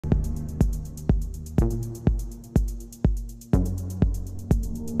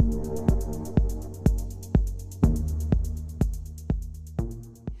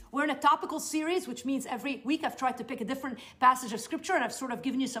we're in a topical series, which means every week I've tried to pick a different passage of scripture, and I've sort of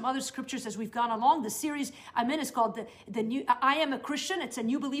given you some other scriptures as we've gone along. The series I'm in is called the new I Am a Christian. It's a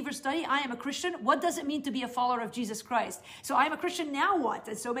new believer study. I am a Christian. What does it mean to be a follower of Jesus Christ? So I am a Christian, now what?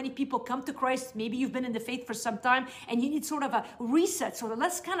 And so many people come to Christ. Maybe you've been in the faith for some time and you need sort of a reset. So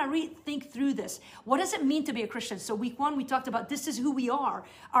let's kind of rethink through this. What does it mean to be a Christian? So week 1, we talked about this is who we are,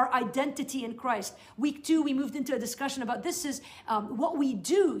 our identity in Christ. Week 2, we moved into a discussion about this is what we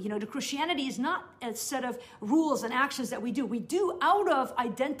do. You know, the Christianity is not a set of rules and actions that we do. We do out of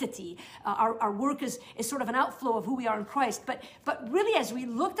identity. Our work is sort of an outflow of who we are in Christ. But really, as we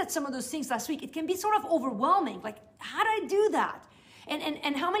looked at some of those things last week, it can be sort of overwhelming. Like, how do I do that?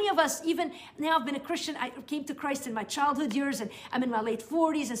 And how many of us, even now I've been a Christian, I came to Christ in my childhood years and I'm in my late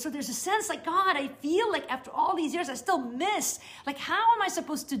 40s. And so there's a sense like, God, I feel like after all these years, I still miss, like, how am I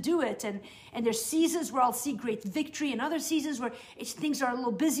supposed to do it? And there's seasons where I'll see great victory and other seasons where things are a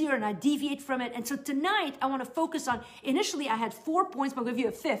little busier and I deviate from it. And so tonight I want to focus on, initially I had 4 points, but I'll give you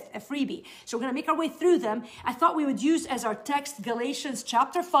a fifth, a freebie. So we're going to make our way through them. I thought we would use as our text Galatians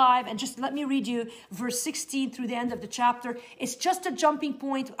chapter 5, and just let me read you verse 16 through the end of the chapter. It's just a jumping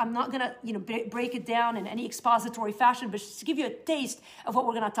point. I'm not going to, break it down in any expository fashion, but just to give you a taste of what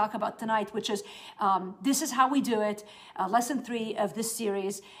we're going to talk about tonight, which is this is how we do it, lesson 3 of this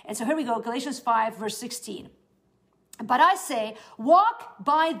series. And so here we go, Galatians 5, verse 16. But I say, walk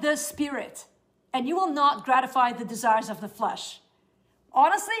by the Spirit, and you will not gratify the desires of the flesh.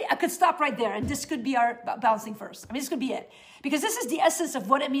 Honestly, I could stop right there, and this could be our bouncing verse. I mean, this could be it. Because this is the essence of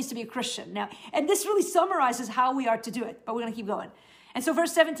what it means to be a Christian. Now, and this really summarizes how we are to do it, but we're going to keep going. And so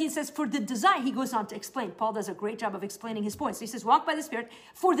verse 17 says, for the desire, he goes on to explain. Paul does a great job of explaining his points. He says, walk by the Spirit,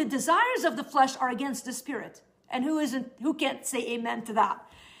 for the desires of the flesh are against the Spirit. And who can't say amen to that?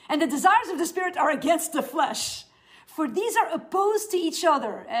 And the desires of the Spirit are against the flesh. For these are opposed to each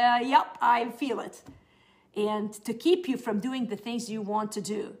other. Yep, I feel it. And to keep you from doing the things you want to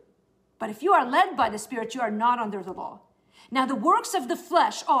do. But if you are led by the Spirit, you are not under the law. Now the works of the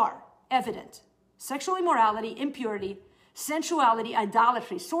flesh are evident. Sexual immorality, impurity, sensuality,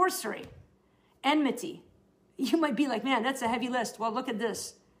 idolatry, sorcery, enmity. You might be like, man, that's a heavy list. Well, look at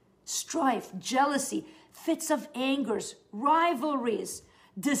this. Strife, jealousy, fits of angers, rivalries,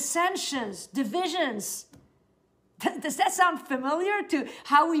 dissensions, divisions. Does that sound familiar to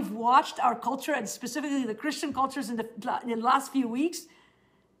how we've watched our culture, and specifically the Christian cultures in the last few weeks?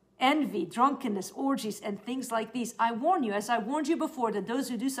 Envy, drunkenness, orgies, and things like these. I warn you, as I warned you before, that those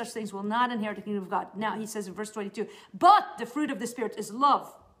who do such things will not inherit the kingdom of God. Now, he says in verse 22, but the fruit of the Spirit is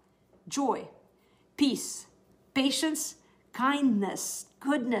love, joy, peace, patience, kindness,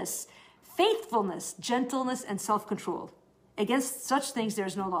 goodness, faithfulness, gentleness, and self-control. Against such things there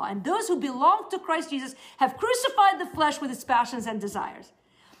is no law. And those who belong to Christ Jesus have crucified the flesh with its passions and desires.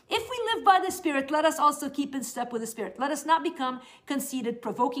 If we live by the Spirit, let us also keep in step with the Spirit. Let us not become conceited,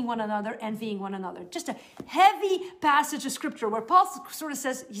 provoking one another, envying one another. Just a heavy passage of scripture where Paul sort of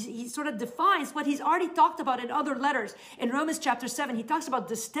says, he sort of defines what he's already talked about in other letters. In Romans chapter 7, he talks about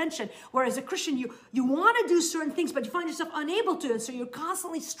distension, where as a Christian, you want to do certain things, but you find yourself unable to. And so you're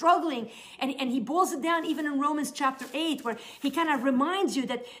constantly struggling. And he boils it down even in Romans chapter 8, where he kind of reminds you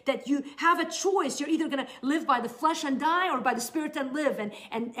that you have a choice. You're either going to live by the flesh and die, or by the Spirit and live.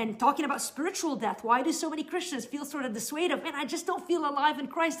 And talking about spiritual death, why do so many Christians feel sort of dissuaded? Man, I just don't feel alive in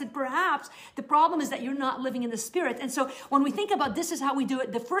Christ. And perhaps the problem is that you're not living in the Spirit. And so when we think about this is how we do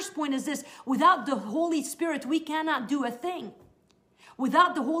it, the first point is this: without the Holy Spirit, we cannot do a thing.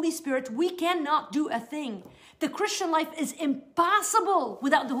 Without the Holy Spirit, we cannot do a thing. The Christian life is impossible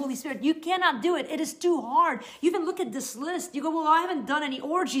without the Holy Spirit. You cannot do it. It is too hard. You even look at this list. You go, well, I haven't done any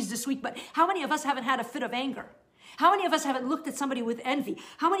orgies this week, but how many of us haven't had a fit of anger? How many of us haven't looked at somebody with envy?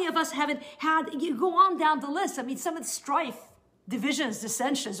 How many of us haven't had, you go on down the list. I mean, some of the strife, divisions,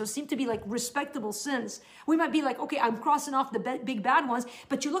 dissensions, those seem to be like respectable sins. We might be like, okay, I'm crossing off the big bad ones,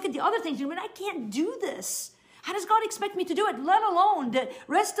 but you look at the other things, you mean, I can't do this. How does God expect me to do it, let alone the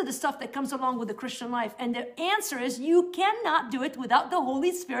rest of the stuff that comes along with the Christian life? And the answer is you cannot do it without the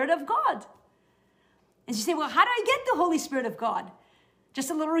Holy Spirit of God. And you say, well, how do I get the Holy Spirit of God? Just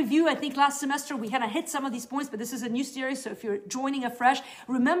a little review. I think last semester we kind of hit some of these points, but this is a new series. So if you're joining afresh,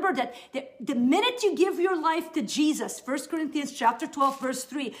 remember that the minute you give your life to Jesus, 1 Corinthians chapter 12, verse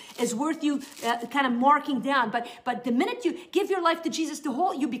 3 is worth you kind of marking down. But the minute you give your life to Jesus,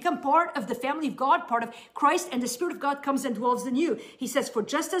 you become part of the family of God, part of Christ, and the Spirit of God comes and dwells in you. He says, for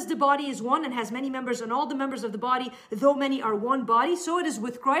just as the body is one and has many members, and all the members of the body, though many, are one body, so it is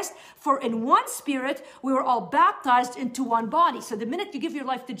with Christ. For in one Spirit we were all baptized into one body. So the minute you give your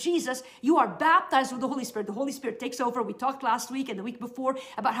life to Jesus, you are baptized with the Holy Spirit. The Holy Spirit takes over. We talked last week and the week before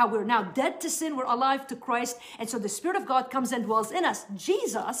about how we're now dead to sin. We're alive to Christ. And so the Spirit of God comes and dwells in us.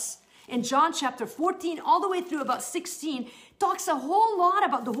 Jesus, in John chapter 14, all the way through about 16, talks a whole lot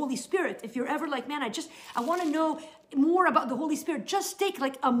about the Holy Spirit. If you're ever like, man, I want to know more about the Holy Spirit, just take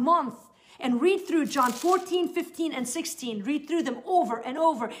like a month and read through John 14, 15, and 16. Read through them over and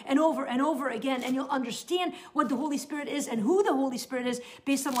over and over and over again, and you'll understand what the Holy Spirit is and who the Holy Spirit is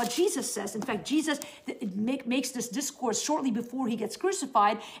based on what Jesus says. In fact, Jesus makes this discourse shortly before he gets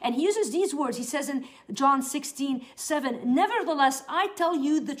crucified, and he uses these words. He says in John 16, 7, "Nevertheless, I tell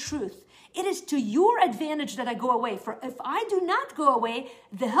you the truth. It is to your advantage that I go away. For if I do not go away,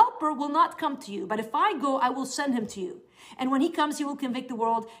 the Helper will not come to you. But if I go, I will send him to you. And when he comes, he will convict the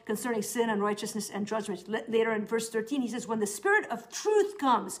world concerning sin and righteousness and judgment." Later in verse 13, he says, "When the Spirit of truth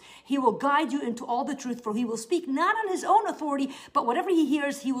comes, he will guide you into all the truth, for he will speak not on his own authority, but whatever he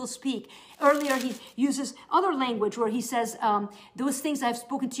hears, he will speak." Earlier, he uses other language where he says, "Those things I have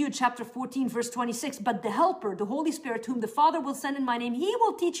spoken to you," chapter 14, verse 26, "But the Helper, the Holy Spirit, whom the Father will send in my name, he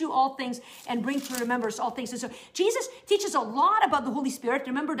will teach you all things and bring to remembrance all things." And so Jesus teaches a lot about the Holy Spirit.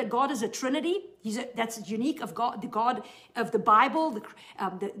 Remember that God is a Trinity. That's unique of God. The God of the Bible,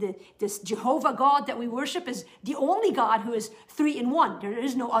 this Jehovah God that we worship, is the only God who is 3 in 1. There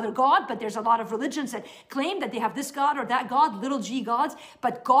is no other God, but there's a lot of religions that claim that they have this God or that God, little g gods.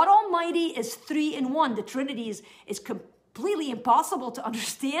 But God Almighty is 3 in 1. The Trinity is completely impossible to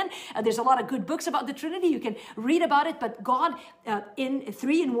understand. There's a lot of good books about the Trinity. You can read about it, but God in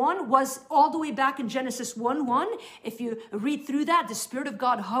 3 in 1 was all the way back in Genesis 1:1. If you read through that, the Spirit of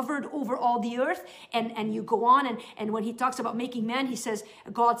God hovered over all the earth, and you go on, and when he talks about making man, he says,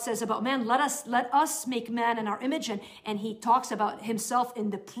 God says about man, let us make man in our image, and he talks about himself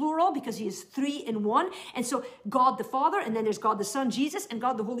in the plural because he is 3 in 1. And so God the Father, and then there's God the Son, Jesus, and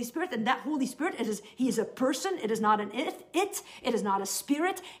God the Holy Spirit, and that Holy Spirit he is a person. It is not an it is not a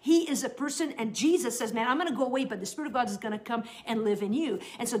spirit. He is a person, and Jesus says, man, I'm going to go away, but the Spirit of God is going to come and live in you.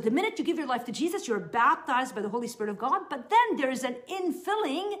 And so the minute you give your life to Jesus, you're baptized by the Holy Spirit of God, but then there is an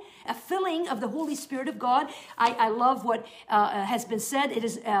infilling, a filling of the Holy Spirit of God. I love what has been said. It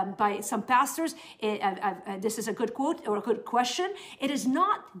is by some pastors. This is a good quote or a good question. It is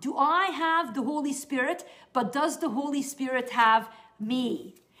not, do I have the Holy Spirit, but does the Holy Spirit have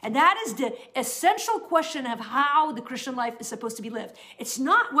me? And that is the essential question of how the Christian life is supposed to be lived. It's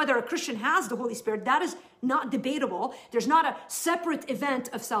not whether a Christian has the Holy Spirit. That is not debatable. There's not a separate event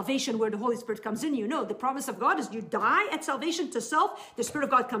of salvation where the Holy Spirit comes in you. No, the promise of God is you die at salvation to self. The Spirit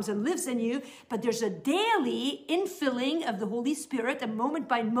of God comes and lives in you. But there's a daily infilling of the Holy Spirit, a moment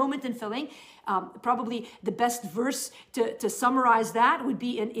by moment infilling. Probably the best verse to summarize that would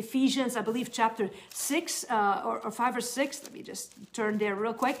be in Ephesians, I believe, chapter 6 or 5 or 6. Let me just turn there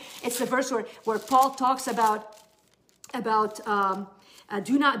real quick. It's the verse where Paul talks about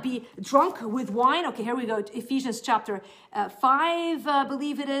do not be drunk with wine. Okay, here we go. Ephesians chapter 5, I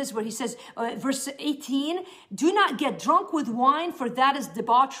believe it is, where he says, verse 18, "Do not get drunk with wine, for that is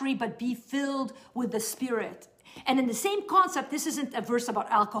debauchery, but be filled with the Spirit." And in the same concept, this isn't a verse about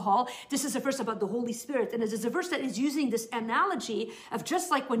alcohol. This is a verse about the Holy Spirit. And it is a verse that is using this analogy of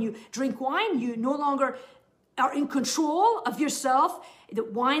just like when you drink wine, you no longer are in control of yourself. The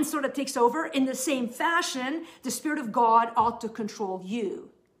wine sort of takes over. In the same fashion, the Spirit of God ought to control you.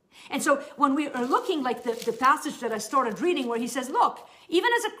 And so when we are looking like the passage that I started reading where he says, look, even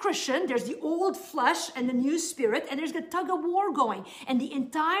as a Christian, there's the old flesh and the new spirit, and there's a tug of war going. And the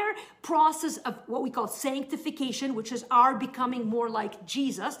entire process of what we call sanctification, which is our becoming more like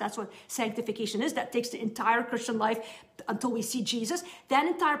Jesus, that's what sanctification is. That takes the entire Christian life until we see Jesus. That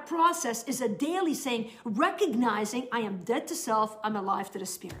entire process is a daily saying, recognizing I am dead to self, I'm alive to the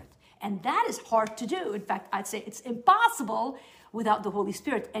Spirit. And that is hard to do. In fact, I'd say it's impossible without the Holy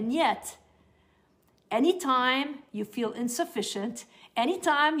Spirit. And yet, anytime you feel insufficient,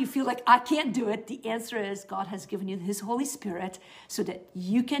 anytime you feel like I can't do it, the answer is God has given you his Holy Spirit so that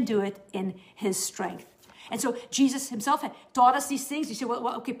you can do it in his strength. And so Jesus himself had taught us these things. You say,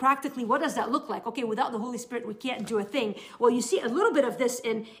 well, okay, practically, what does that look like? Okay, without the Holy Spirit, we can't do a thing. Well, you see a little bit of this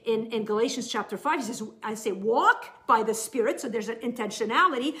in Galatians chapter 5. He says, I say, walk by the Spirit. So there's an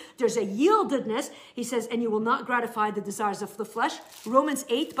intentionality. There's a yieldedness. He says, and you will not gratify the desires of the flesh. Romans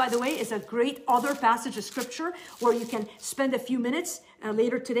 8, by the way, is a great other passage of Scripture where you can spend a few minutes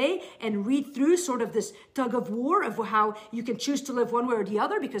later today and read through sort of this tug of war of how you can choose to live one way or the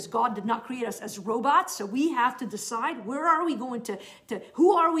other, because God did not create us as robots. So we have to decide, where are we going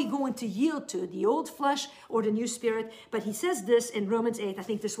who are we going to yield to, the old flesh or the new spirit? But he says this in Romans 8. I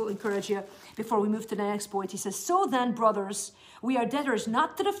think this will encourage you before we move to the next point. He says, so then then, brothers, we are debtors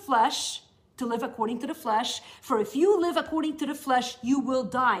not to the flesh, to live according to the flesh. For if you live according to the flesh, you will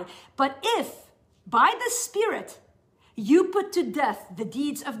die. But if by the Spirit you put to death the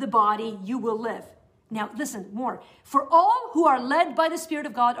deeds of the body, you will live. Now, listen more. For all who are led by the Spirit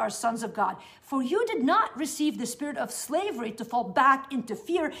of God are sons of God. For you did not receive the spirit of slavery to fall back into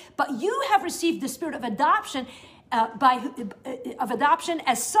fear, but you have received the spirit of adoption,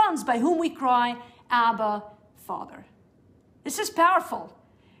 as sons, by whom we cry, Abba, Father. This is powerful.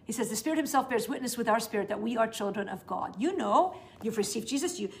 He says, the Spirit himself bears witness with our spirit that we are children of God. You know, you've received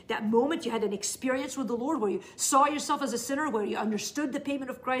Jesus. That moment you had an experience with the Lord where you saw yourself as a sinner, where you understood the payment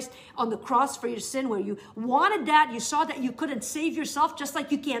of Christ on the cross for your sin, where you wanted that. You saw that you couldn't save yourself, just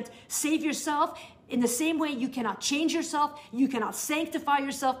like you can't save yourself. In the same way, you cannot change yourself, you cannot sanctify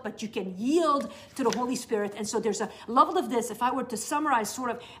yourself, but you can yield to the Holy Spirit. And so there's a level of this. If I were to summarize sort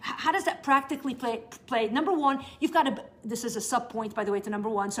of, how does that practically play? Number one, you've got to, this is a sub point, by the way, to number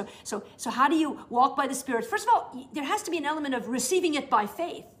one. So how do you walk by the Spirit? First of all, there has to be an element of receiving it by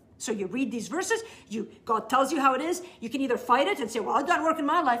faith. So you read these verses, God tells you how it is. You can either fight it and say, well, God work in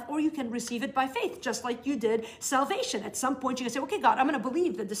my life, or you can receive it by faith, just like you did salvation. At some point, you can say, okay, God, I'm going to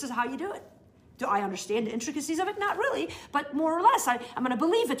believe that this is how you do it. Do I understand the intricacies of it? Not really, but more or less, I'm going to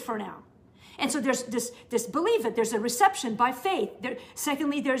believe it for now. And so there's this believe it. There's a reception by faith.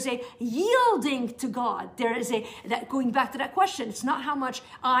 Secondly, there's a yielding to God. There is that going back to that question. It's not how much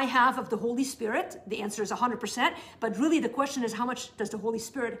I have of the Holy Spirit. The answer is 100%. But really, the question is, how much does the Holy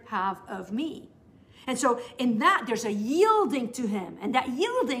Spirit have of me? And so in that, there's a yielding to him. And that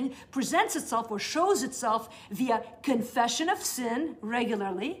yielding presents itself or shows itself via confession of sin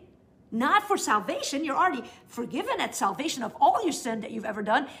regularly. Not for salvation. You're already forgiven at salvation of all your sin that you've ever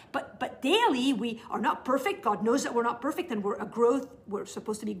done. But daily, we are not perfect. God knows that we're not perfect, and we're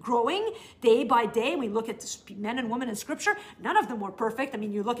supposed to be growing day by day. We look at men and women in Scripture. None of them were perfect. I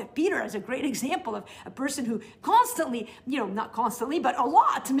mean, you look at Peter as a great example of a person who constantly, not constantly, but a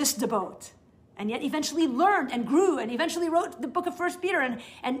lot missed the boat. And yet eventually learned and grew and eventually wrote the book of 1 Peter.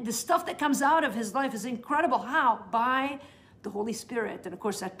 And the stuff that comes out of his life is incredible. How? By the Holy Spirit. And of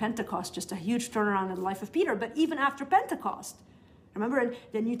course, at Pentecost, just a huge turnaround in the life of Peter. But even after Pentecost, remember in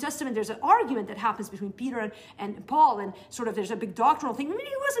the New Testament, there's an argument that happens between Peter and Paul, and sort of there's a big doctrinal thing. I mean,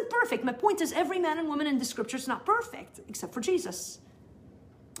 he wasn't perfect. My point is, every man and woman in the Scripture is not perfect, except for Jesus.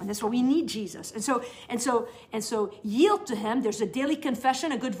 And that's why we need Jesus. And so yield to him. There's a daily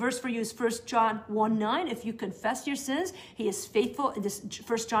confession. A good verse for you is 1 John 1:9. If you confess your sins, he is faithful. This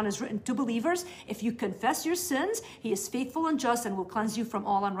 1 John is written to believers. If you confess your sins, he is faithful and just and will cleanse you from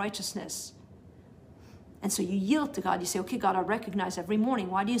all unrighteousness. And so you yield to God. You say, okay, God, I recognize every morning.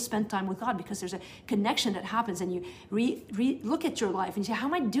 Why do you spend time with God? Because there's a connection that happens, and you look at your life and you say, how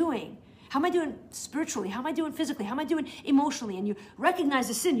am I doing? How am I doing spiritually? How am I doing physically? How am I doing emotionally? And you recognize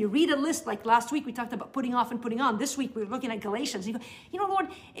the sin. You read a list, like last week we talked about putting off and putting on. This week we were looking at Galatians. You go, Lord,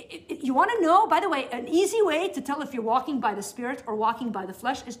 you want to know, by the way, an easy way to tell if you're walking by the Spirit or walking by the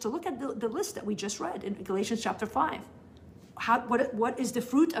flesh is to look at the list that we just read in Galatians chapter 5. What is the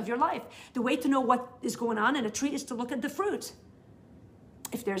fruit of your life? The way to know what is going on in a tree is to look at the fruit.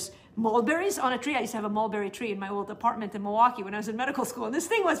 If there's mulberries on a tree, I used to have a mulberry tree in my old apartment in Milwaukee when I was in medical school, and this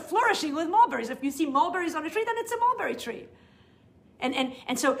thing was flourishing with mulberries. If you see mulberries on a tree, then it's a mulberry tree.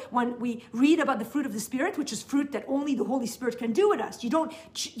 And so when we read about the fruit of the Spirit, which is fruit that only the Holy Spirit can do in us, you don't,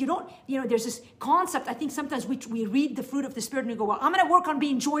 there's this concept. I think sometimes we read the fruit of the Spirit and you go, well, I'm going to work on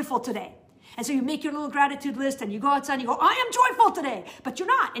being joyful today. And so you make your little gratitude list and you go outside and you go, I am joyful today. But you're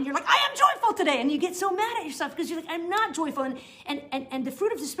not. And you're like, I am joyful today. And you get so mad at yourself because you're like, I'm not joyful. And the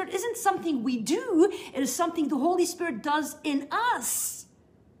fruit of the Spirit isn't something we do. It is something the Holy Spirit does in us.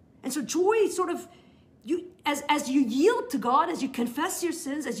 And so joy sort of, as you yield to God, as you confess your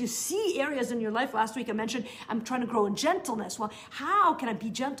sins, as you see areas in your life. Last week I mentioned I'm trying to grow in gentleness. Well, how can I be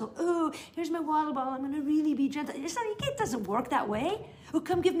gentle? Oh, here's my water bottle. I'm going to really be gentle. It doesn't work that way. Oh,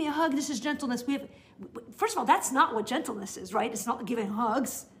 come give me a hug. This is gentleness. First of all, that's not what gentleness is, right? It's not giving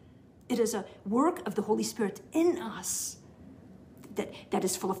hugs. It is a work of the Holy Spirit in us that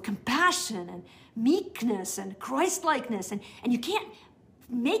is full of compassion and meekness and Christ-likeness. And you can't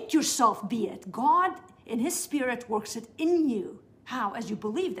make yourself be it. God, in his Spirit, works it in you. How? As you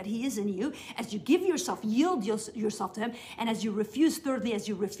believe that he is in you, as you give yourself, yield yourself to him, and as you refuse, thirdly, as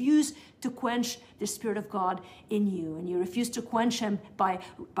you refuse to quench the Spirit of God in you, and you refuse to quench him by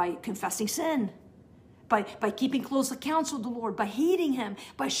confessing sin, by keeping close accounts with the Lord, by heeding him,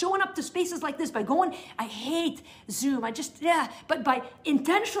 by showing up to spaces like this, by going, I hate Zoom. But by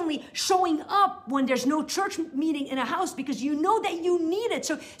intentionally showing up when there's no church meeting in a house because you know that you need it.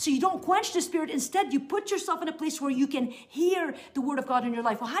 So you don't quench the Spirit. Instead, you put yourself in a place where you can hear the word of God in your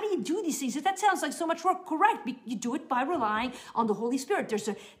life. Well, how do you do these things? If that sounds like so much work, correct. You do it by relying on the Holy Spirit. There's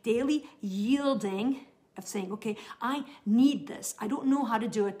a daily yielding of saying, okay, I need this. I don't know how to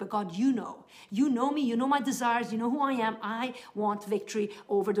do it, but God, you know. You know me, you know my desires, you know who I am. I want victory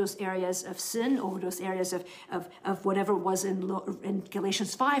over those areas of sin, over those areas of whatever was in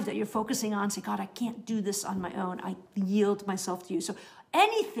Galatians 5 that you're focusing on. Say, God, I can't do this on my own. I yield myself to you. So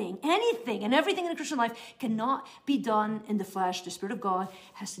anything, and everything in the Christian life cannot be done in the flesh. The Spirit of God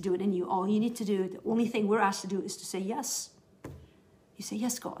has to do it in you. All you need to do, the only thing we're asked to do is to say yes. You say,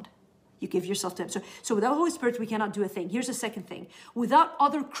 yes, God. You give yourself to him. So without Holy Spirit, we cannot do a thing. Here's the second thing. Without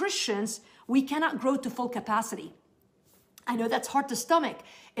other Christians, we cannot grow to full capacity. I know that's hard to stomach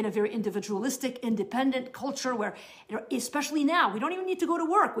in a very individualistic, independent culture where, especially now, we don't even need to go to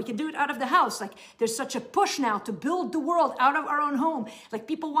work. We can do it out of the house. Like there's such a push now to build the world out of our own home. Like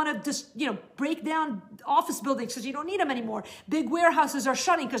people want to just, break down office buildings because you don't need them anymore. Big warehouses are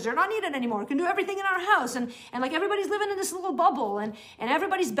shutting because they're not needed anymore. We can do everything in our house. And like everybody's living in this little bubble and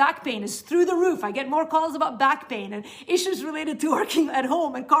everybody's back pain is through the roof. I get more calls about back pain and issues related to working at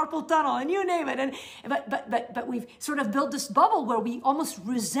home and carpal tunnel and you name it. But we've sort of built this bubble where we almost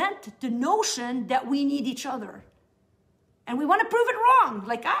resent the notion that we need each other. And we want to prove it wrong.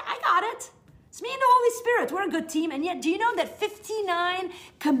 Like, I got it. It's me and the Holy Spirit. We're a good team. And yet, do you know that 59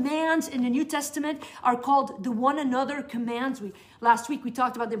 commands in the New Testament are called the one another commands? Last week, we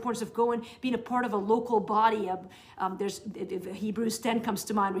talked about the importance of being a part of a local body. There's Hebrews 10 comes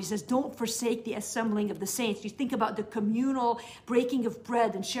to mind where he says, don't forsake the assembling of the saints. You think about the communal breaking of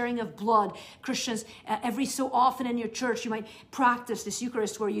bread and sharing of blood. Christians, every so often in your church, you might practice this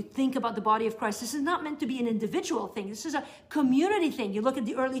Eucharist where you think about the body of Christ. This is not meant to be an individual thing. This is a community thing. You look at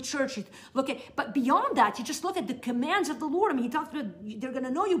the early church, but beyond that, you just look at the commands of the Lord. I mean, he talks about they're going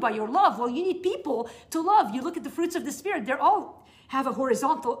to know you by your love. Well, you need people to love. You look at the fruits of the Spirit. They're all have a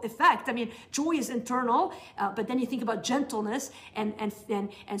horizontal effect. I mean, joy is internal, but then you think about gentleness and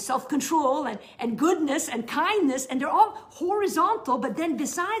self-control and goodness and kindness, and they're all horizontal. But then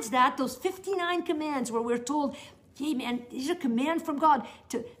besides that, those 59 commands where we're told, hey man, these are commands from God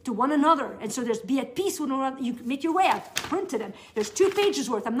to one another. And so there's be at peace with one another. You make your way. I've printed them. There's 2 pages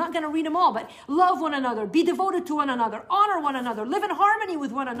worth. I'm not going to read them all, but love one another. Be devoted to one another. Honor one another. Live in harmony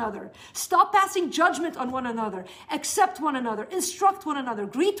with one another. Stop passing judgment on one another. Accept one another. Instruct one another.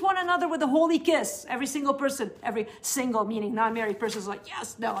 Greet one another with a holy kiss. Every single person, every single, meaning non-married person is like,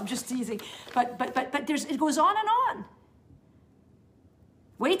 yes, no, I'm just teasing. But it goes on and on.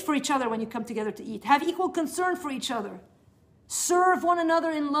 Wait for each other when you come together to eat. Have equal concern for each other. Serve one another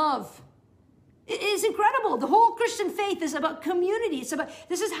in love. It is incredible. The whole Christian faith is about community.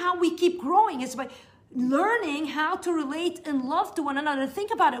 This is how we keep growing. It's about learning how to relate in love to one another.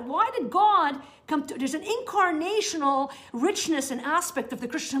 Think about it. Why did God come to? There's an incarnational richness and aspect of the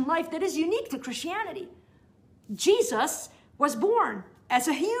Christian life that is unique to Christianity. Jesus was born as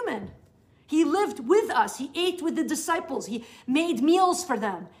a human. He lived with us. He ate with the disciples. He made meals for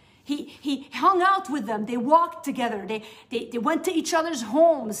them. He hung out with them. They walked together. They went to each other's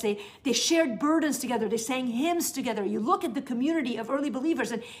homes. They shared burdens together. They sang hymns together. You look at the community of early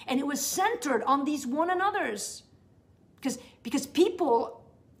believers, and it was centered on these one another's. Because people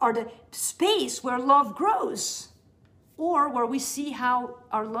are the space where love grows, or where we see how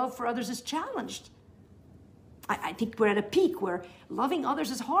our love for others is challenged. I think we're at a peak where loving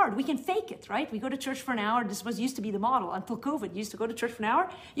others is hard. We can fake it, right? We go to church for an hour. This used to be the model until COVID. You used to go to church for an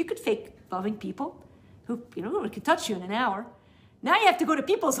hour. You could fake loving people who could touch you in an hour. Now you have to go to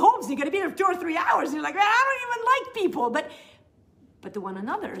people's homes. You got to be there 2 or 3 hours. And you're like, man, I don't even like people. But the one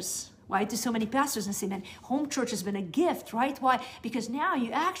another's. Why do so many pastors and say, man, home church has been a gift, right? Why? Because now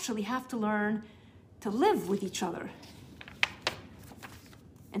you actually have to learn to live with each other.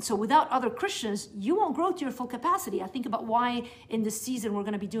 And so without other Christians, you won't grow to your full capacity. I think about why in this season we're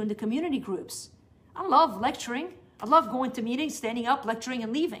going to be doing the community groups. I love lecturing. I love going to meetings, standing up, lecturing,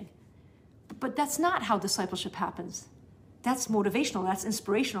 and leaving. But that's not how discipleship happens. That's motivational. That's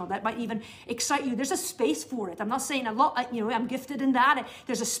inspirational. That might even excite you. There's a space for it. I'm not saying I'm gifted in that.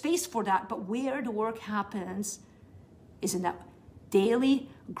 There's a space for that. But where the work happens is in that daily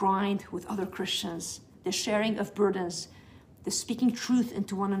grind with other Christians, the sharing of burdens, the speaking truth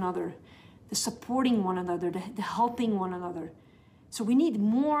into one another, the supporting one another, the helping one another. So we need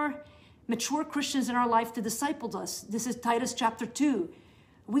more mature Christians in our life to disciple us. This is Titus chapter 2.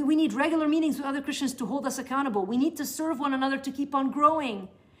 We need regular meetings with other Christians to hold us accountable. We need to serve one another to keep on growing.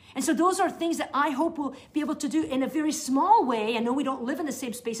 And so those are things that I hope we'll be able to do in a very small way. I know we don't live in the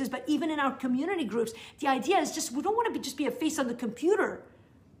same spaces, but even in our community groups, the idea is just, we don't want to just be a face on the computer.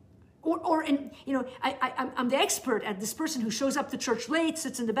 I'm the expert at this person who shows up to church late,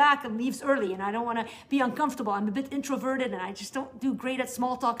 sits in the back and leaves early, and I don't want to be uncomfortable. I'm a bit introverted and I just don't do great at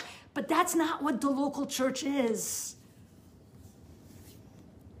small talk. But that's not what the local church is.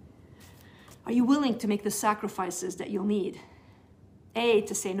 Are you willing to make the sacrifices that you'll need? A,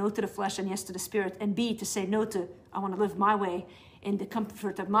 to say no to the flesh and yes to the spirit, and B, to say no to, I want to live my way in the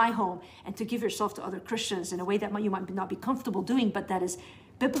comfort of my home, and to give yourself to other Christians in a way that you might not be comfortable doing, but that is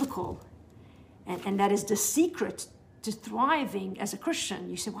biblical. And that is the secret to thriving as a Christian.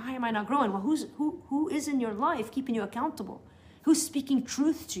 You say, why am I not growing? Well, who is in your life keeping you accountable? Who's speaking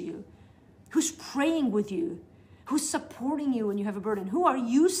truth to you? Who's praying with you? Who's supporting you when you have a burden? Who are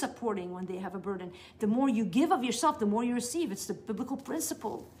you supporting when they have a burden? The more you give of yourself, the more you receive. It's the biblical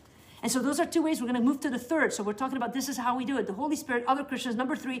principle. And so those are two ways. We're going to move to the third. So we're talking about this is how we do it. The Holy Spirit, other Christians.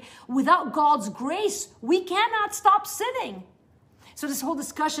 Number 3, without God's grace, we cannot stop sinning. So this whole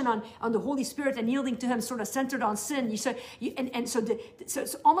discussion on the Holy Spirit and yielding to Him sort of centered on sin. So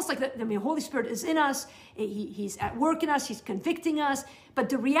it's almost like the Holy Spirit is in us. He's at work in us. He's convicting us. But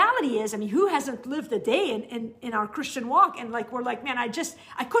the reality is, who hasn't lived a day in our Christian walk? And we're like, man, I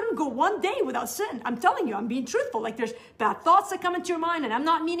couldn't go one day without sin. I'm telling you, I'm being truthful. Like there's bad thoughts that come into your mind. And I'm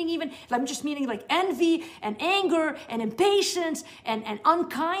not meaning I'm just meaning like envy and anger and impatience and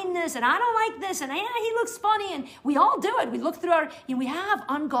unkindness. And I don't like this. And he looks funny. And we all do it. We look through we have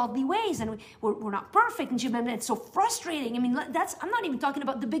ungodly ways. And we're not perfect. And it's so frustrating. I'm not even talking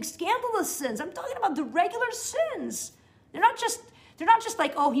about the big scandalous sins. I'm talking about the regular sins. They're not just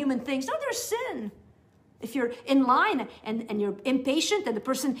like, human things. No, they're sin. If you're in line and you're impatient and the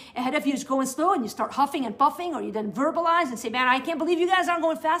person ahead of you is going slow and you start huffing and puffing, or you then verbalize and say, man, I can't believe you guys aren't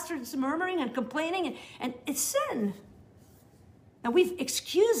going faster. It's murmuring and complaining, and it's sin. Now, we've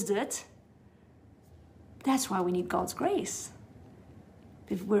excused it. That's why we need God's grace.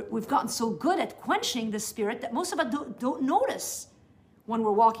 We've gotten so good at quenching the Spirit that most of us don't notice when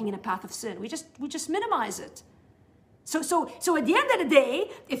we're walking in a path of sin. We just minimize it. So at the end of the day,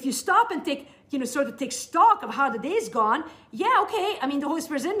 if you stop and take stock of how the day's gone, the Holy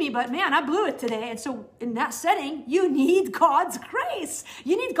Spirit's in me, but man, I blew it today. And so in that setting, you need God's grace.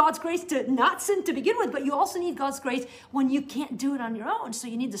 You need God's grace to not sin to begin with, but you also need God's grace when you can't do it on your own. So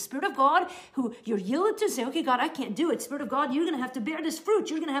you need the Spirit of God who you're yielded to, say, okay, God, I can't do it. Spirit of God, you're going to have to bear this fruit.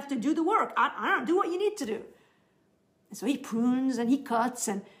 You're going to have to do the work. I don't do what you need to do. And so He prunes and He cuts,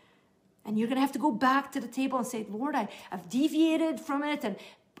 and you're going to have to go back to the table and say, Lord, I've deviated from it, and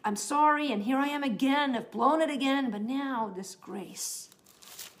I'm sorry, and here I am again. I've blown it again, but now this grace.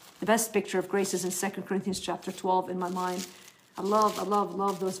 The best picture of grace is in 2 Corinthians chapter 12 in my mind. I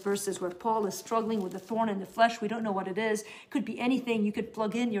love those verses where Paul is struggling with the thorn in the flesh. We don't know what it is. It could be anything. You could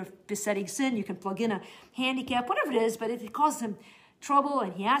plug in your besetting sin. You can plug in a handicap, whatever it is, but it caused him trouble,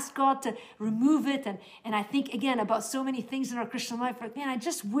 and he asked God to remove it. And I think, again, about so many things in our Christian life, like, man, I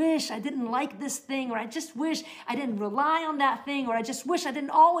just wish I didn't like this thing, or I just wish I didn't rely on that thing, or I just wish I didn't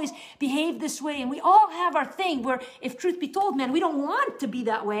always behave this way. And we all have our thing where, if truth be told, man, we don't want to be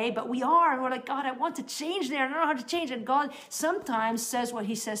that way, but we are. And we're like, God, I want to change there. I don't know how to change it. And God sometimes says what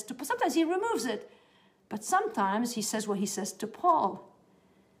He says to Paul. Sometimes He removes it. But sometimes He says what He says to Paul.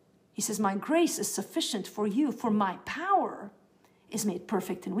 He says, my grace is sufficient for you, for my power is made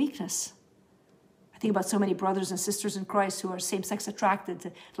perfect in weakness. I think about so many brothers and sisters in Christ who are same-sex attracted.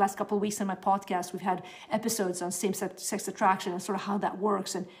 The last couple of weeks on my podcast, we've had episodes on same-sex attraction and sort of how that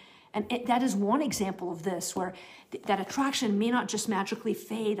works. And that is one example of this, where that attraction may not just magically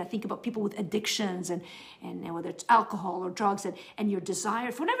fade. I think about people with addictions and whether it's alcohol or drugs and your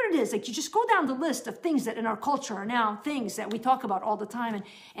desire for whatever it is. Like, you just go down the list of things that in our culture are now things that we talk about all the time.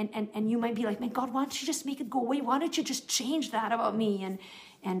 And you might be like, man, God, why don't you just make it go away? Why don't you just change that about me?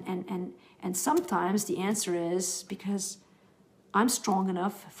 And sometimes the answer is because I'm strong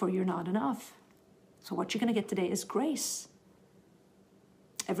enough for you're not enough. So what you're going to get today is grace.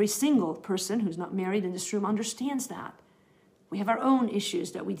 Every single person who's not married in this room understands that. We have our own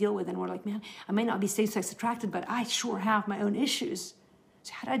issues that we deal with, and we're like, man, I may not be same-sex attracted, but I sure have my own issues.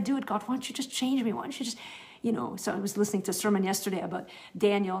 So how do I do it, God? Why don't you just change me? Why don't you just, so I was listening to a sermon yesterday about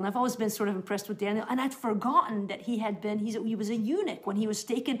Daniel, and I've always been sort of impressed with Daniel, and I'd forgotten that he was a eunuch when he was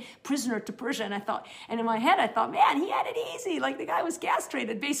taken prisoner to Persia, and in my head I thought, man, he had it easy, like the guy was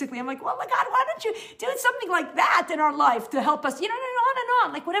castrated, basically. I'm like, well, my God, why don't you do something like that in our life to help us, on and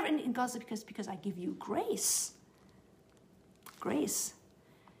on, like whatever. And God said, because I give you grace. Grace.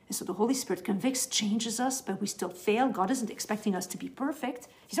 And so the Holy Spirit convicts, changes us, but we still fail. God isn't expecting us to be perfect.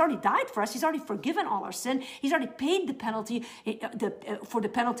 He's already died for us. He's already forgiven all our sin. He's already paid the penalty for the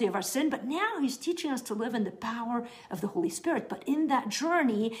penalty of our sin. But now he's teaching us to live in the power of the Holy Spirit. But in that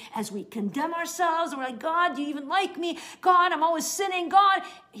journey, as we condemn ourselves, and we're like, God, do you even like me? God, I'm always sinning. God,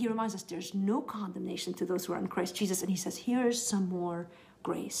 he reminds us there's no condemnation to those who are in Christ Jesus. And he says, here's some more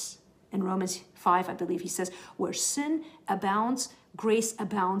grace. In Romans 5, I believe he says, where sin abounds, grace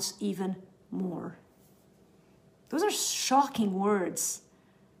abounds even more. Those are shocking words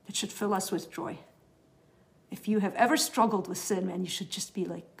that should fill us with joy. If you have ever struggled with sin, man, you should just be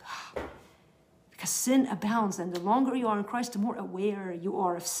like, because sin abounds, and the longer you are in Christ, the more aware you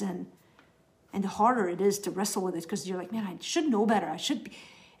are of sin. And the harder it is to wrestle with it, because you're like, man, I should know better. I should be,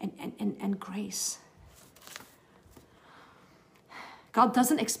 and grace. God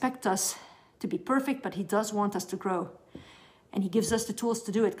doesn't expect us to be perfect, but he does want us to grow. And he gives us the tools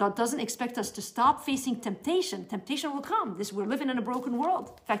to do it. God doesn't expect us to stop facing temptation. Temptation will come. We're living in a broken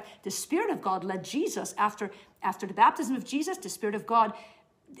world. In fact, the Spirit of God led Jesus after the baptism of Jesus. The Spirit of God,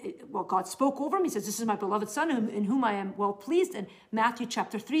 God spoke over him. He says, this is my beloved Son in whom I am well pleased. In Matthew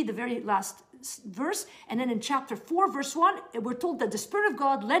chapter 3, the very last verse. And then in chapter 4, verse 1, we're told that the Spirit of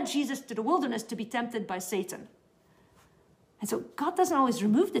God led Jesus to the wilderness to be tempted by Satan. And so God doesn't always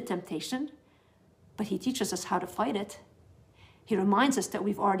remove the temptation, but he teaches us how to fight it. He reminds us that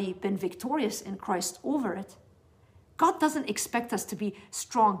we've already been victorious in Christ over it. God doesn't expect us to be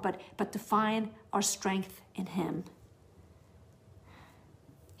strong, but to find our strength in him.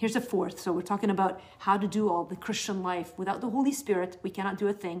 Here's a fourth. So we're talking about how to do all the Christian life. Without the Holy Spirit, we cannot do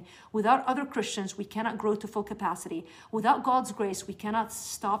a thing. Without other Christians, we cannot grow to full capacity. Without God's grace, we cannot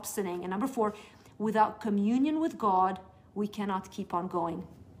stop sinning. And number 4, without communion with God, we cannot keep on going.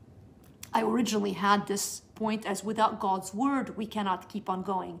 I originally had this point as without God's word, we cannot keep on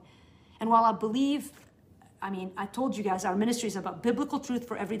going. And while I believe, I told you guys, our ministry is about biblical truth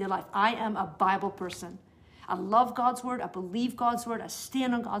for everyday life. I am a Bible person. I love God's word. I believe God's word. I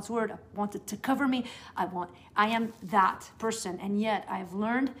stand on God's word. I want it to cover me. I am that person. And yet I've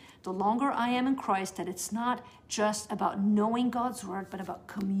learned the longer I am in Christ that it's not just about knowing God's word, but about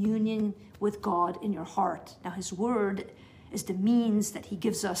communion with God in your heart. Now his word is the means that he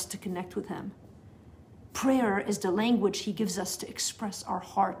gives us to connect with him. Prayer is the language he gives us to express our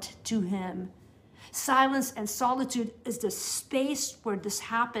heart to him. Silence and solitude is the space where this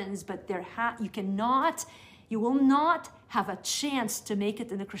happens, but you will not have a chance to make it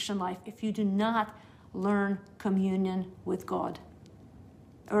in the Christian life if you do not learn communion with God.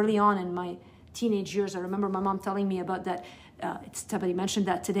 Early on in my teenage years, I remember my mom telling me about that. Somebody mentioned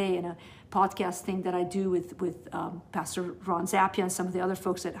that today in a podcast thing that I do with Pastor Ron Zappia and some of the other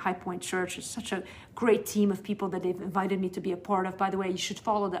folks at High Point Church. It's such a great team of people that they've invited me to be a part of. By the way, you should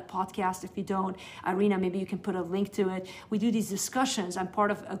follow that podcast if you don't. Irina, maybe you can put a link to it. We do these discussions. I'm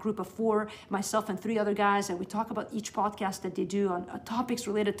part of a group of 4, myself and 3 other guys, and we talk about each podcast that they do on topics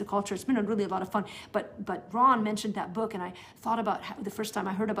related to culture. It's been really a lot of fun. But Ron mentioned that book, and I thought about the first time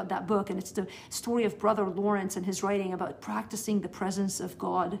I heard about that book, and it's the story of Brother Lawrence and his writing about practicing the presence of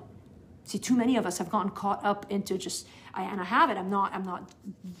God. See, too many of us have gotten caught up into and I have it. I'm not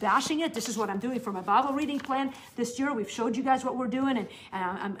bashing it. This is what I'm doing for my Bible reading plan this year. We've showed you guys what we're doing, and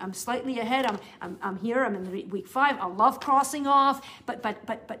I'm slightly ahead. I'm here. I'm in week 5. I love crossing off,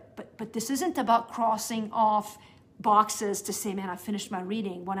 but this isn't about crossing off boxes to say, man, I finished my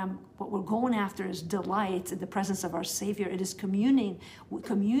reading. What we're going after is delight in the presence of our Savior. It is communion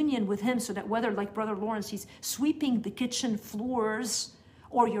with him, so that whether, like Brother Lawrence, he's sweeping the kitchen floors,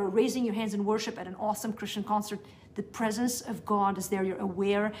 or you're raising your hands in worship at an awesome Christian concert, the presence of God is there. You're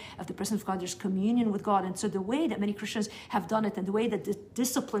aware of the presence of God. There's communion with God. And so the way that many Christians have done it, and the way that the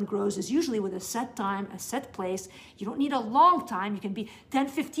discipline grows, is usually with a set time, a set place. You don't need a long time. You can be 10,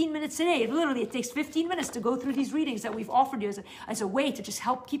 15 minutes a day. Literally, it takes 15 minutes to go through these readings that we've offered you as a way to just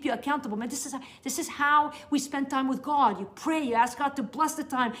help keep you accountable. Man, this is how we spend time with God. You pray. You ask God to bless the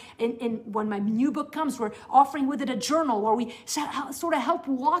time. When my new book comes, we're offering with it a journal where we sort of help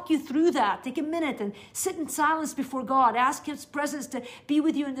walk you through that. Take a minute and sit in silence before God. Ask his presence to be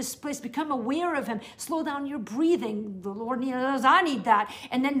with you in this place. Become aware of him. Slow down your breathing. The Lord needs, I need that.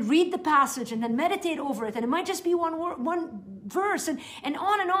 And then read the passage and then meditate over it. And it might just be one verse and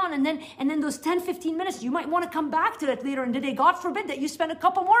on. And then those 10, 15 minutes, you might want to come back to it later in the day. God forbid that you spend a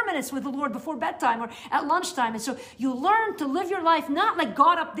couple more minutes with the Lord before bedtime or at lunchtime. And so you learn to live your life not like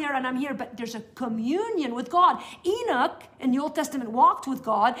God up there and I'm here, but there's a communion with God. Enoch in the Old Testament walked with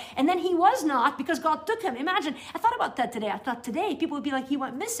God, and then he was not because God took him. Imagine, I thought about that today. I thought today people would be like, he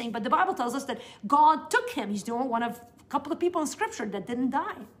went missing, but the Bible tells us that God took him. He's the only one of a couple of people in Scripture that didn't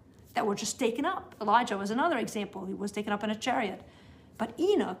die. that were just taken up. Elijah was another example. He was taken up in a chariot. But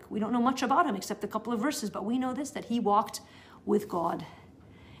Enoch, we don't know much about him except a couple of verses, but we know this, that he walked with God,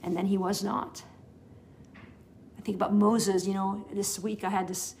 and then he was not. I think about Moses, this week I had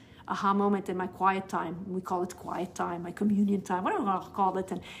this aha moment in my quiet time. We call it quiet time, my communion time, whatever I'll call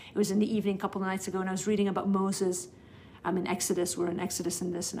it. And it was in the evening a couple of nights ago, and I was reading about Moses. I'm in Exodus. We're in Exodus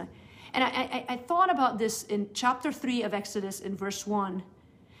in this. And I thought about this in chapter 3 of Exodus in verse 1.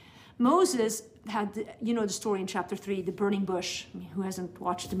 Moses had, the story in chapter 3, the burning bush. I mean, who hasn't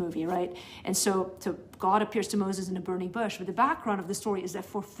watched the movie, right? And so God appears to Moses in a burning bush. But the background of the story is that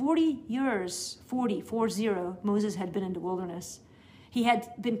for 40 years, 40, Moses had been in the wilderness. He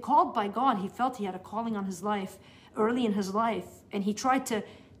had been called by God. He felt he had a calling on his life early in his life. And he tried to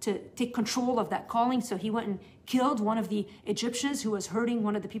take control of that calling. So he went and killed one of the Egyptians who was hurting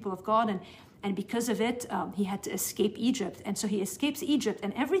one of the people of God. And because of it, he had to escape Egypt. And so he escapes Egypt.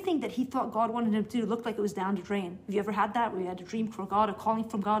 And everything that he thought God wanted him to do looked like it was down the drain. Have you ever had that, where you had a dream from God, a calling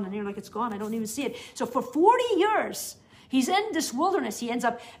from God, and you're like, it's gone, I don't even see it. So for 40 years, he's in this wilderness. He ends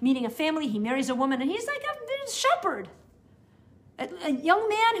up meeting a family. He marries a woman. And he's like a shepherd. A young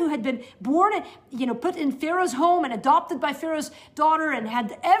man who had been born, put in Pharaoh's home and adopted by Pharaoh's daughter and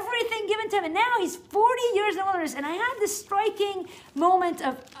had everything given to him. And now he's 40 years in the wilderness. And I had this striking moment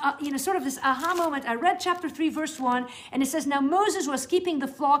of, sort of this aha moment. I read chapter 3, verse 1, and it says, now Moses was keeping the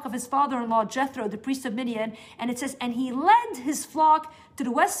flock of his father-in-law, Jethro, the priest of Midian. And it says, and he led his flock to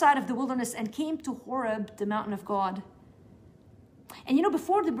the west side of the wilderness and came to Horeb, the mountain of God. And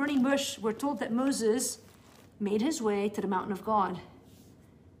before the burning bush, we're told that Moses made his way to the mountain of God.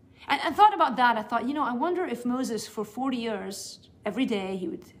 I thought about that. I thought, I wonder if Moses, for 40 years, every day he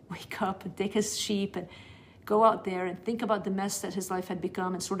would wake up and take his sheep and go out there and think about the mess that his life had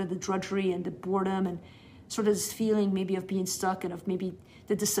become, and sort of the drudgery and the boredom and sort of this feeling maybe of being stuck, and of maybe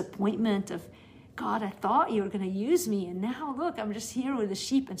the disappointment of, God, I thought you were going to use me, and now look, I'm just here with the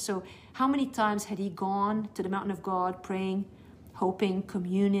sheep. And so how many times had he gone to the mountain of God, praying, hoping,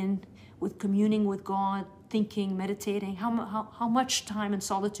 communing with God, thinking, meditating? How much time in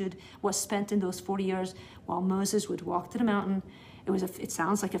solitude was spent in those 40 years while Moses would walk to the mountain? It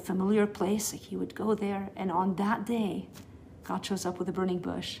sounds like a familiar place. Like he would go there, and on that day, God shows up with a burning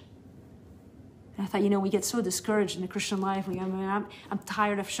bush. And I thought, we get so discouraged in the Christian life. I'm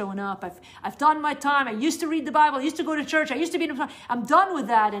tired of showing up. I've done my time. I used to read the Bible. I used to go to church. I used to be I'm done with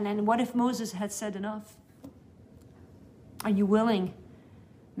that. And then what if Moses had said enough? Are you willing?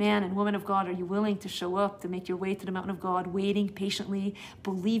 Man and woman of God, are you willing to show up, to make your way to the mountain of God, waiting patiently,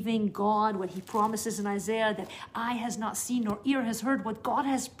 believing God, what he promises in Isaiah, that eye has not seen nor ear has heard, what God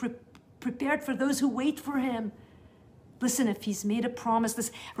has prepared for those who wait for him? Listen, if he's made a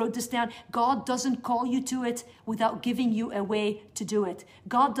promise, wrote this down, God doesn't call you to it without giving you a way to do it.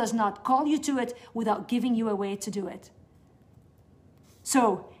 God does not call you to it without giving you a way to do it.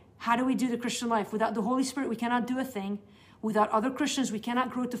 So, how do we do the Christian life? Without the Holy Spirit, we cannot do a thing. Without other Christians, we cannot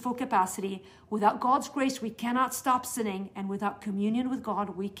grow to full capacity. Without God's grace, we cannot stop sinning. And without communion with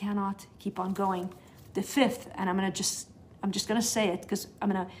God, we cannot keep on going. The fifth, and I'm just going to say it because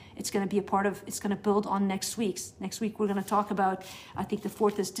it's going to be a part of, it's going to build on next week's. Next week, we're going to talk about, I think the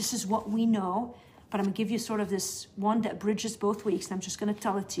fourth is, this is what we know, but I'm going to give you sort of this one that bridges both weeks. And I'm just going to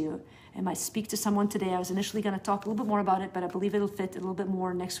tell it to you. It might speak to someone today. I was initially going to talk a little bit more about it, but I believe it'll fit a little bit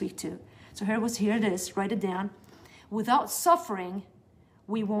more next week too. So here it is. Write it down. Without suffering,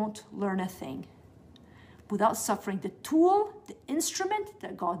 we won't learn a thing. Without suffering, the tool, the instrument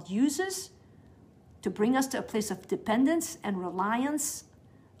that God uses to bring us to a place of dependence and reliance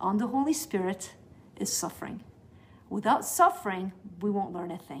on the Holy Spirit is suffering. Without suffering, we won't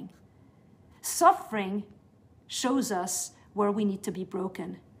learn a thing. Suffering shows us where we need to be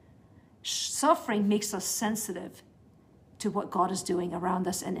broken. Suffering makes us sensitive to what God is doing around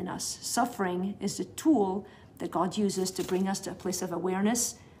us and in us. Suffering is the tool that God uses to bring us to a place of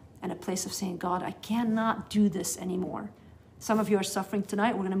awareness and a place of saying, God, I cannot do this anymore. Some of you are suffering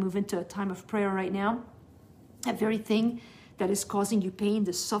tonight. We're going to move into a time of prayer right now. That very thing that is causing you pain,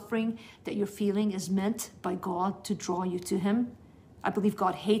 the suffering that you're feeling, is meant by God to draw you to him. I believe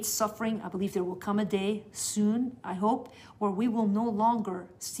God hates suffering. I believe there will come a day soon, I hope, where we will no longer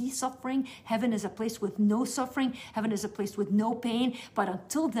see suffering. Heaven is a place with no suffering. Heaven is a place with no pain. But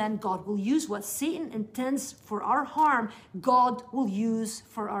until then, God will use what Satan intends for our harm, God will use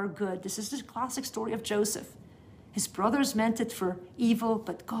for our good. This is the classic story of Joseph. His brothers meant it for evil,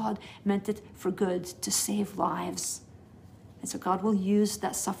 but God meant it for good, to save lives. And so God will use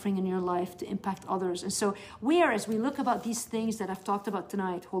that suffering in your life to impact others. And so as we look about these things that I've talked about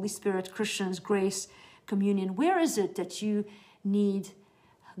tonight, Holy Spirit, Christians, grace, communion, where is it that you need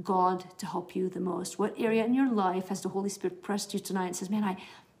God to help you the most? What area in your life has the Holy Spirit pressed you tonight and says, man,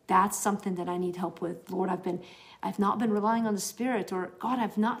 that's something that I need help with. Lord, I've not been relying on the Spirit, or God,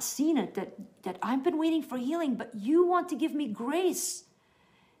 I've not seen it, that I've been waiting for healing, but you want to give me grace.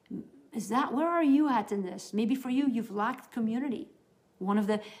 Where are you at in this? Maybe for you, you've lacked community. One of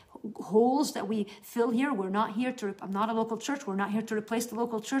the holes that we fill here, I'm not a local church, we're not here to replace the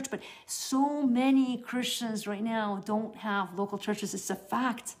local church, but so many Christians right now don't have local churches. It's a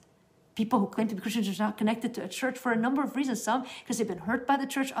fact. People who claim to be Christians are not connected to a church for a number of reasons. Some because they've been hurt by the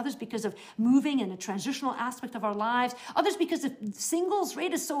church, others because of moving and a transitional aspect of our lives, others because the singles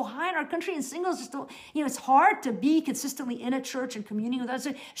rate is so high in our country, and singles just don't, it's hard to be consistently in a church and communing with others.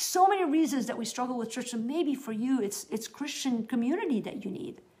 There's so many reasons that we struggle with church, and maybe for you it's Christian community that you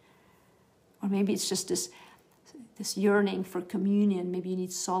need. Or maybe it's just this yearning for communion. Maybe you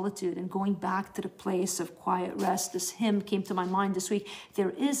need solitude and going back to the place of quiet rest. This hymn came to my mind this week. There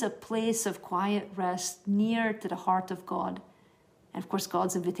is a place of quiet rest near to the heart of God. And of course,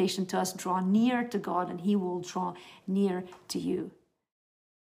 God's invitation to us, draw near to God and he will draw near to you.